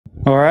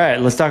All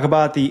right, let's talk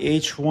about the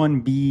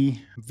H-1B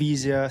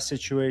visa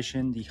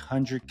situation, the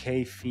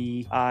 100K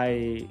fee.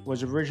 I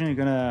was originally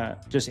gonna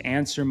just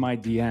answer my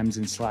DMs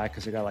in Slack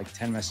because I got like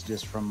 10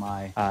 messages from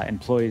my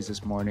employees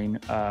this morning,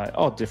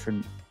 all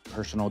different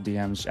personal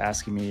DMs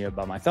asking me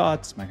about my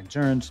thoughts, my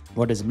concerns,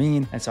 what does it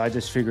mean? And so I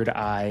just figured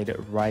I'd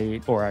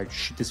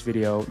shoot this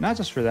video, not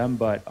just for them,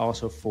 but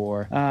also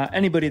for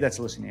anybody that's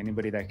listening,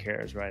 anybody that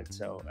cares, right?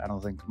 So I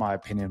don't think my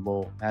opinion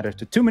will matter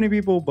to too many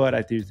people, but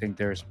I do think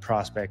there's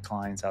prospect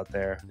clients out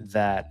there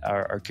that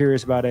are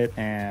curious about it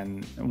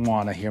and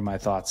want to hear my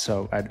thoughts.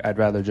 So I'd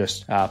rather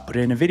just put it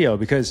in a video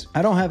because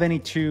I don't have any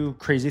too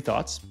crazy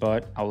thoughts,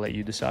 but I'll let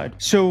you decide.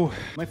 So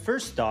my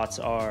first thoughts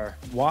are,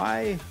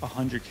 why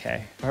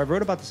 100K? I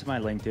wrote about this in my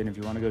LinkedIn if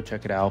you want to go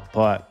check it out.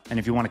 And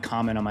if you want to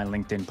comment on my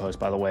LinkedIn post,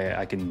 by the way,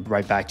 I can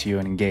write back to you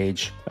and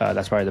engage.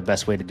 That's probably the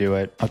best way to do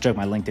it. I'll check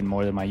my LinkedIn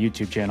more than my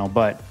YouTube channel,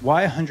 but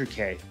why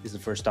 100K is the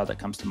first thought that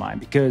comes to mind.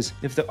 Because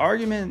if the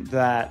argument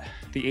that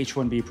the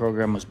H-1B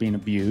program was being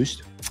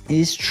abused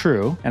is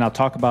true, and I'll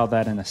talk about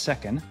that in a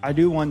second, I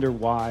do wonder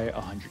why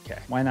 100K?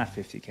 Why not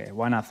 50K?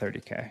 Why not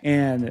 30K?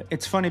 And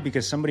it's funny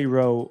because somebody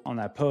wrote on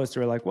that post,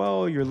 they were like,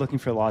 well, you're looking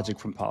for logic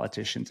from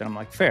politicians. And I'm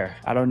like, fair.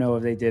 I don't know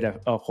if they did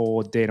a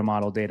whole data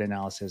model, data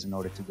analysis in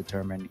order to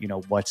determine,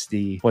 what's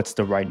the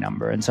right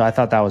number. And so I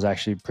thought that was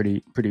actually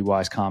pretty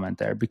wise comment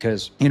there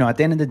because, at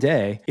the end of the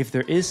day, if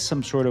there is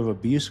some sort of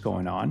abuse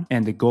going on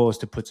and the goal is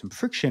to put some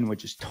friction,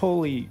 which is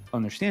totally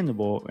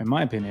understandable in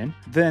my opinion,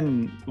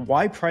 then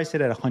why price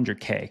it at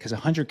 100K? Because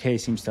 100K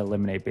seems to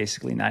eliminate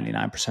basically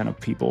 99% of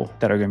people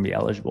that are going to be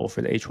eligible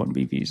for the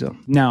H-1B visa.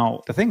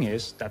 Now, the thing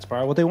is, that's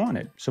probably what they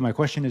wanted. So my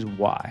question is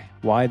why?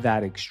 Why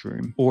that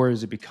extreme? Or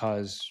is it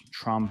because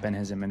Trump and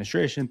his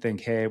administration think,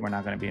 hey, we're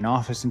not going to be in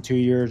office in 2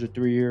 years or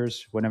 3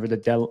 years, whenever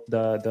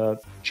the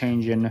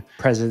change in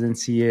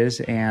presidency is.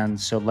 And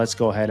so let's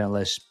go ahead and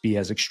let's be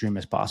as extreme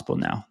as possible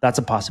now. That's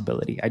a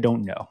possibility. I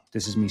don't know.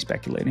 This is me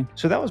speculating.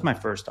 So that was my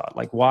first thought.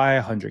 Like,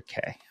 why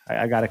 100K?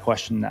 I got to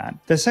question that.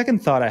 The second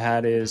thought I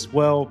had is,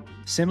 well,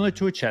 similar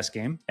to a chess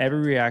game,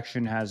 every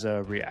reaction has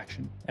a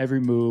reaction. Every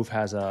move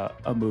has a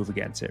move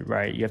against it,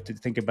 right? You have to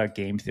think about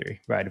game theory,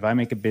 right? If I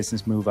make a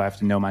business move, I have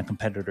to know my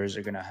competitors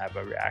are going to have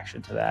a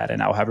reaction to that,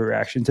 and I'll have a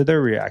reaction to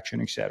their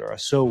reaction, etc.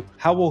 So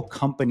how will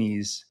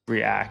companies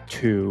react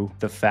to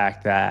the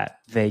fact that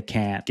they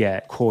can't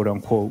get quote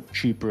unquote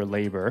cheaper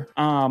labor?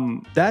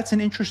 That's an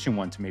interesting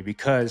one to me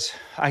because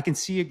I can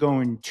see it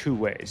going two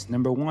ways.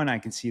 Number one, I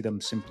can see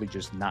them simply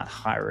just not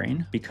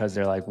hiring because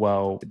they're like,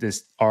 well,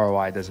 this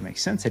ROI doesn't make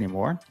sense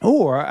anymore.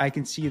 Or I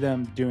can see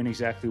them doing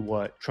exactly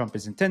what Trump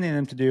is intending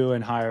them to do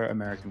and hire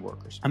American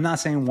workers. I'm not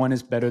saying one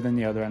is better than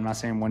the other. I'm not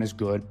saying one is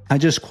good. I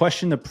just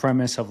question the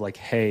premise of like,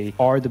 hey,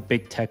 are the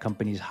big tech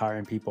companies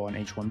hiring people on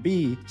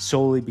H-1B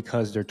solely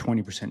because they're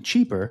 20%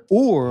 cheaper?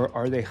 Or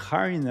are they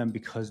hiring them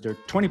because they're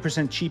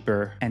 20%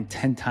 cheaper and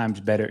 10 times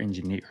better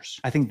engineers?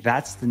 I think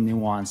that's the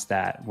nuance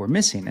that we're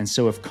missing. And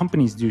so if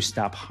companies do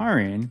stop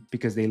hiring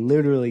because they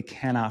literally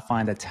cannot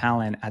find the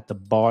talent at the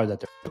bar that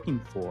they're looking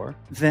for,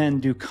 then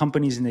do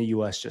companies in the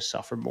US just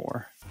suffer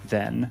more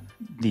than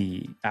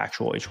the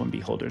actual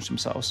H-1B holders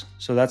themselves?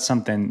 So that's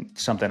something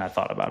I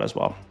thought about as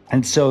well.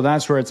 And so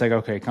that's where it's like,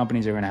 okay,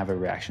 companies are going to have a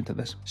reaction to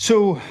this.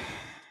 So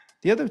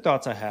the other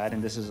thoughts I had,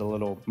 and this is a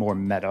little more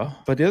meta,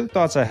 but the other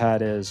thoughts I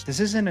had is this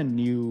isn't a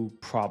new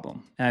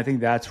problem. And I think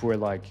that's where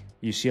like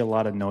you see a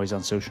lot of noise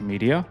on social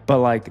media, but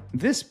like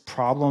this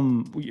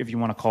problem, if you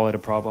want to call it a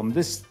problem,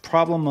 this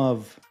problem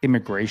of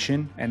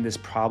immigration and this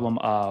problem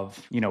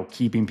of,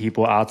 keeping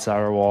people outside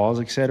our walls,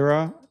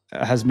 etc.,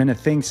 has been a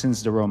thing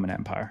since the Roman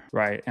Empire,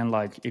 right? And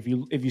like, if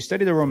you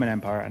study the Roman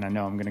Empire, and I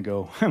know I'm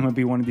gonna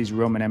be one of these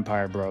Roman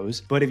Empire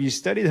bros, but if you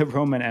study the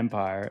Roman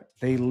Empire,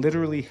 they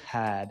literally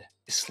had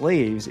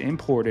slaves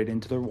imported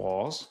into their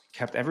walls,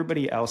 kept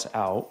everybody else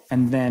out,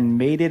 and then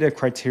made it a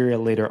criteria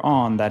later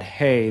on that,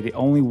 hey, the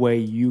only way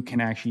you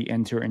can actually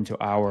enter into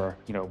our,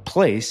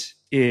 place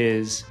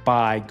is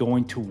by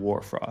going to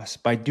war for us,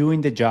 by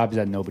doing the jobs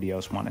that nobody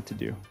else wanted to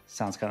do.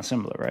 Sounds kind of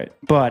similar, right?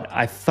 But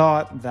I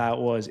thought that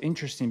was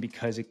interesting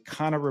because it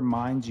kind of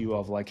reminds you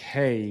of like,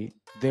 hey,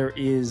 there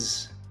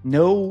is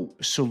no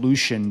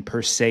solution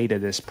per se to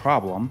this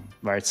problem,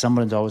 right?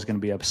 Someone's always going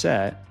to be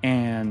upset.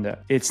 And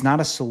it's not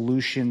a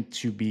solution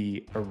to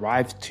be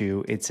arrived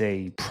to. It's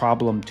a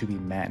problem to be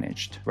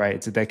managed, right?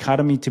 It's a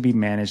dichotomy to be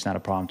managed, not a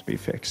problem to be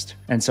fixed.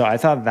 And so I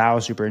thought that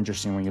was super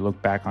interesting when you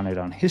look back on it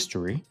on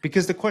history,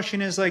 because the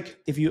question is like,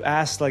 if you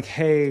ask like,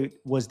 hey,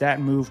 was that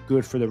move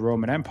good for the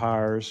Roman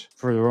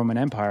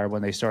Empire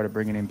when they started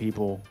bringing in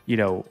people,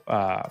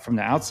 from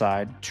the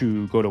outside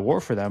to go to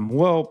war for them?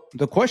 Well,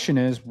 the question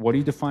is, what do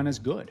you define as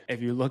good? good.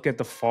 If you look at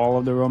the fall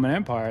of the Roman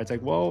Empire, it's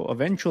like, well,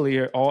 eventually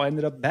it all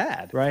ended up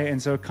bad, right?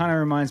 And so it kind of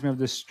reminds me of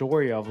this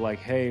story of like,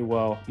 hey,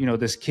 well, you know,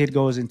 this kid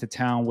goes into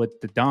town with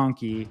the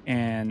donkey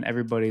and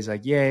everybody's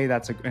like, yay,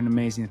 that's an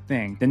amazing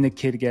thing. Then the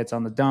kid gets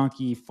on the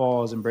donkey,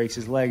 falls and breaks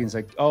his leg, and it's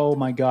like, oh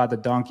my God, the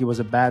donkey was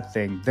a bad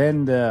thing.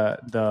 Then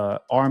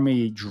the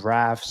army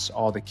drafts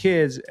all the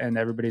kids and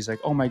everybody's like,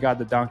 oh my God,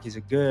 the donkey's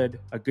a good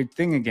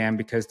thing again,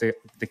 because the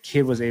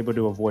kid was able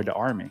to avoid the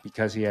army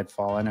because he had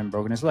fallen and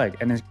broken his leg.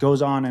 And it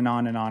goes on and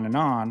on and on and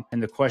on.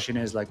 And the question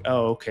is like,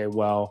 oh, okay,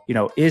 well, you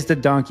know, is the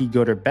donkey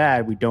good or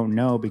bad? We don't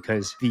know,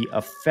 because the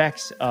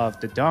effects of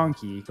the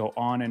donkey go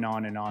on and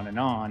on and on and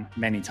on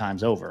many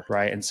times over,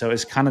 right? And so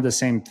it's kind of the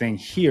same thing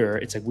here.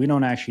 It's like, we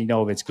don't actually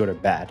know if it's good or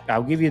bad.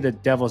 I'll give you the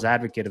devil's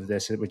advocate of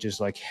this, which is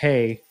like,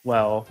 hey,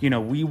 well, you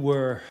know,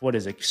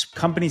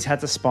 companies had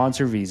to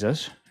sponsor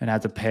visas and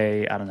had to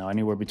pay, I don't know,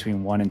 anywhere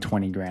between 1 and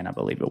 20 grand, I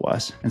believe it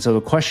was. And so the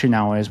question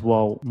now is,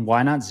 well,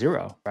 why not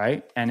zero,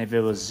 right? And if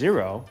it was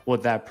zero,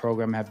 would that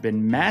program have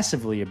been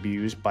massively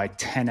abused by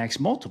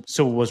 10x multiple?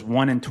 So was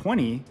 1 and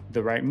 20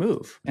 the right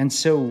move? And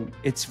so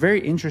it's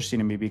very interesting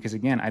to me because,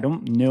 again, I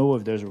don't know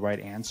if there's a right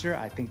answer.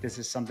 I think this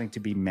is something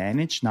to be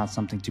managed, not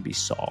something to be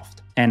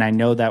solved. And I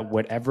know that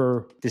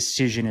whatever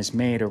decision is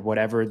made or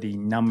whatever the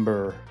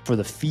number for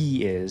the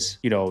fee is,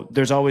 you know,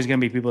 there's always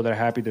going to be people that are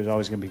happy. There's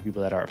always going to be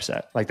people that are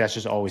upset. Like, that's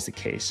just always the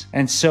case.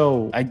 And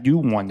so I do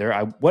wonder,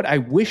 what I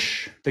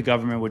wish the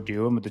government would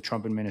do and what the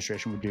Trump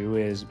administration would do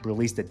is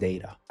release the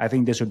data. I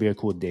think this would be a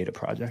cool data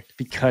project,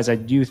 because I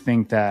do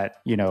think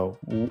that, you know,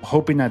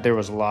 hoping that there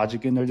was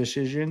logic in their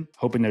decision,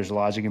 hoping there's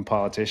logic in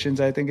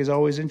politicians, I think is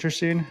always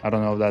interesting. I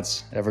don't know if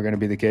that's ever going to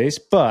be the case,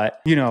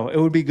 but, you know, it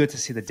would be good to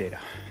see the data.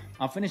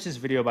 I'll finish this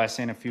video by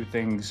saying a few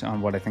things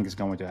on what I think is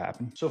going to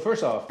happen. So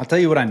first off, I'll tell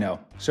you what I know.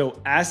 So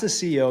as the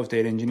CEO of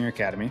Data Engineer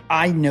Academy,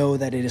 I know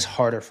that it is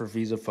harder for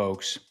visa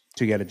folks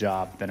to get a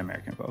job than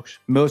American folks.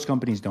 Most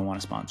companies don't want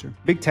to sponsor.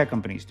 Big tech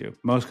companies do.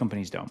 Most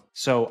companies don't.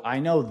 So I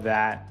know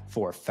that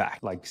for a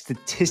fact, like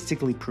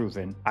statistically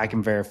proven. I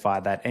can verify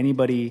that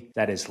anybody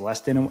that is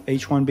less than an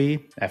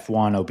H-1B,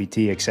 F1,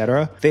 OPT,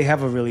 etc., they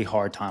have a really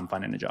hard time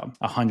finding a job.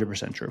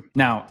 100% true.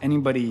 Now,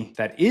 anybody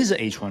that is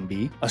a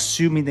H-1B,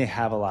 assuming they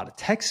have a lot of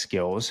tech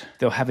skills,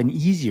 they'll have an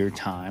easier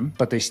time,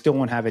 but they still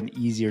won't have an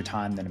easier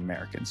time than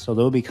Americans. So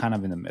they'll be kind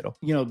of in the middle.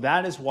 You know,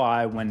 that is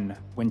why when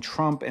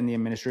Trump and the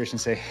administration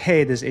say,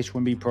 hey, this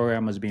H-1B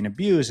program was being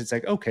abused, it's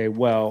like, okay,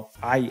 well,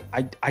 I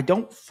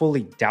don't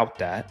fully doubt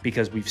that,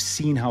 because we've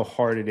seen how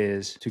hard it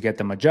is to get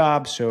them a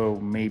job. So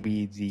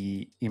maybe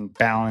the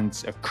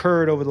imbalance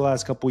occurred over the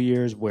last couple of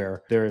years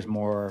where there is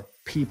more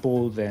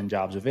people than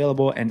jobs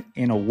available. And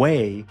in a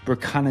way, we're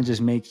kind of just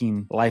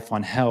making life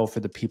on hell for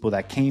the people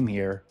that came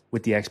here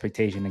with the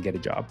expectation to get a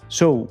job.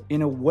 So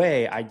in a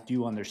way, I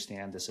do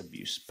understand this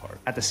abuse part.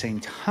 At the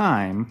same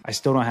time, I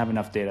still don't have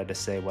enough data to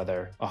say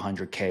whether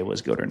 100K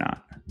was good or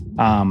not.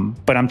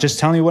 But I'm just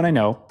telling you what I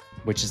know,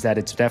 which is that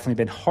it's definitely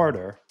been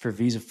harder for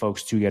visa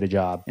folks to get a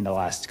job in the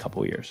last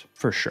couple of years,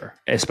 for sure,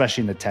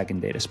 especially in the tech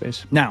and data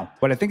space. Now,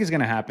 what I think is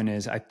going to happen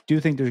is I do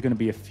think there's going to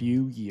be a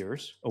few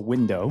years, a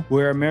window,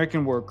 where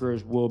American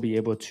workers will be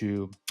able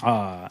to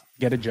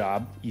get a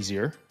job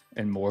easier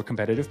and more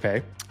competitive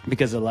pay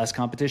because of less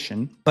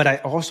competition. But I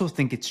also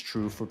think it's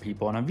true for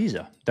people on a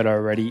visa that are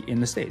already in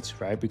the States,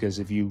 right? Because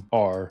if you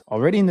are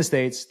already in the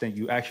States, then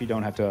you actually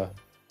don't have to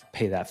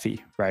pay that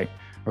fee, right?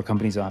 Or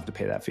companies don't have to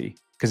pay that fee,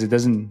 because it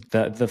doesn't,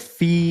 the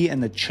fee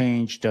and the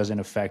change doesn't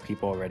affect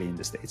people already in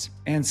the States.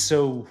 And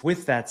so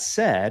with that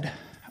said,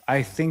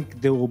 I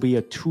think there will be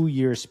a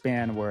 2-year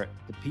span where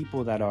the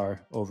people that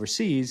are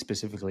overseas,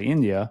 specifically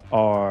India,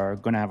 are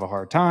going to have a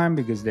hard time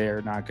because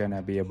they're not going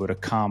to be able to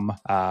come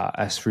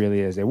as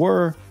freely as they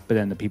were. But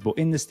then the people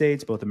in the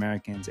States, both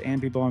Americans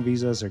and people on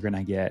visas, are going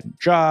to get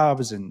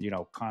jobs. And, you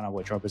know, kind of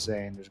what Trump is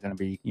saying, there's going to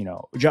be, you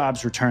know,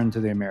 jobs returned to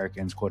the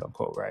Americans, quote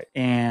unquote, right?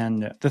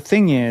 And the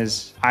thing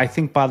is, I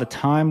think by the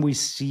time we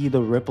see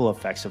the ripple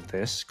effects of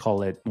this,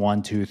 call it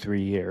 1, 2,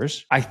 3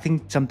 years, I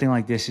think something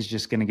like this is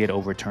just going to get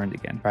overturned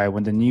again, right?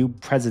 When the new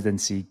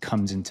presidency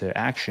comes into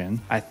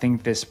action, I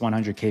think this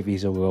 100K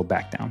visa will go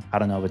back down. I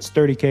don't know if it's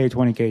 30K,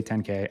 20K,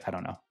 10K, I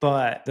don't know.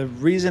 But the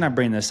reason I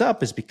bring this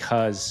up is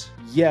because,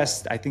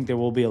 yes, I think there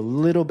will be a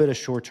little bit of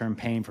short-term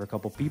pain for a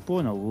couple people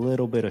and a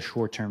little bit of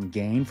short-term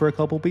gain for a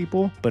couple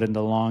people. But in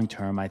the long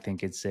term, I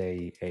think it's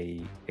a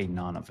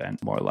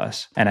non-event, more or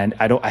less. And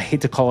I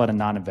hate to call it a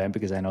non-event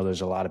because I know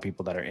there's a lot of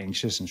people that are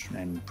anxious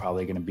and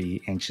probably going to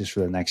be anxious for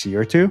the next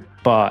year or two.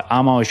 But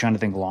I'm always trying to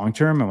think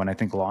long-term. And when I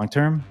think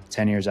long-term,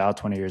 10 years out,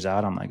 20 years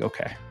out, I'm like,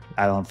 okay,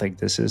 I don't think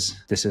this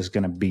is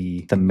going to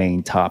be the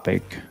main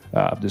topic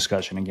of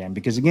discussion again.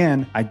 Because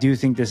again, I do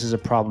think this is a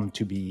problem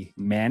to be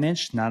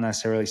managed, not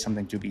necessarily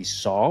something to be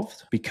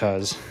solved.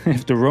 Because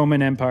if the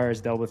Roman Empire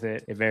has dealt with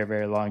it a very,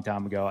 very long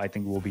time ago, I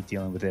think we'll be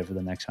dealing with it for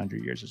the next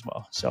 100 years as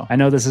well. So I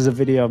know this is a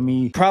video of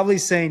me probably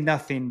saying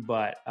nothing,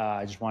 but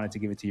I just wanted to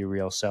give it to you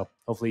real. So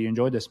hopefully you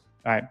enjoyed this.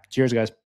 All right. Cheers, guys.